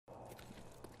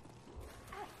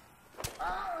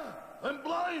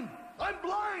I'm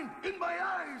blind in my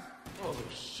eyes. Holy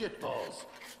shitballs.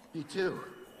 Me too.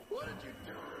 What did you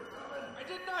do, Richtofen? I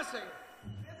did nothing.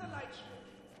 There's a light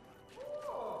switch.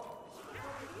 Oh,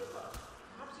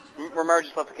 Romero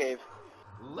just left the cave.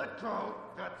 Electro,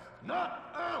 that's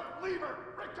not a lever,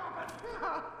 Richtofen.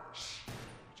 Shh.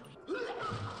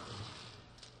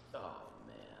 Oh,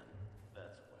 man.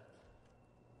 That's wet.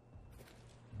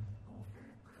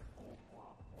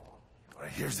 All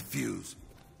right, here's the fuse.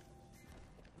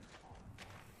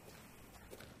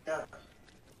 Yeah.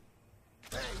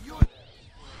 Hey, you...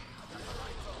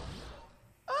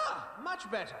 Ah, much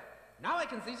better. Now I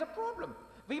can see the problem.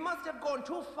 We must have gone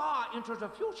too far into the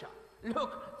future.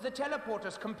 Look, the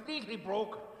teleporter's completely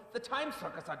broken. The time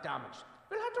circuits are damaged.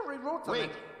 We'll have to reroute them.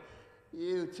 Wait.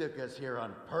 You took us here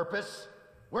on purpose?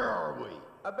 Where are we?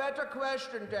 A better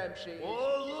question, Dempsey.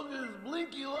 Oh, look at this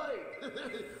blinky light.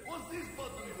 What's this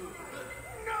button do?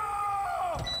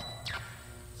 No!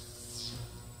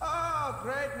 Oh,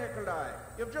 great, Nikolai.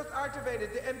 You've just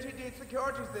activated the MTD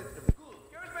security system.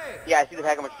 Excuse me. Yeah, I see the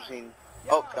package machine.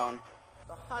 Oh, it's gone.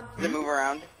 The hunt. Does it move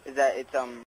around? Is that, it's,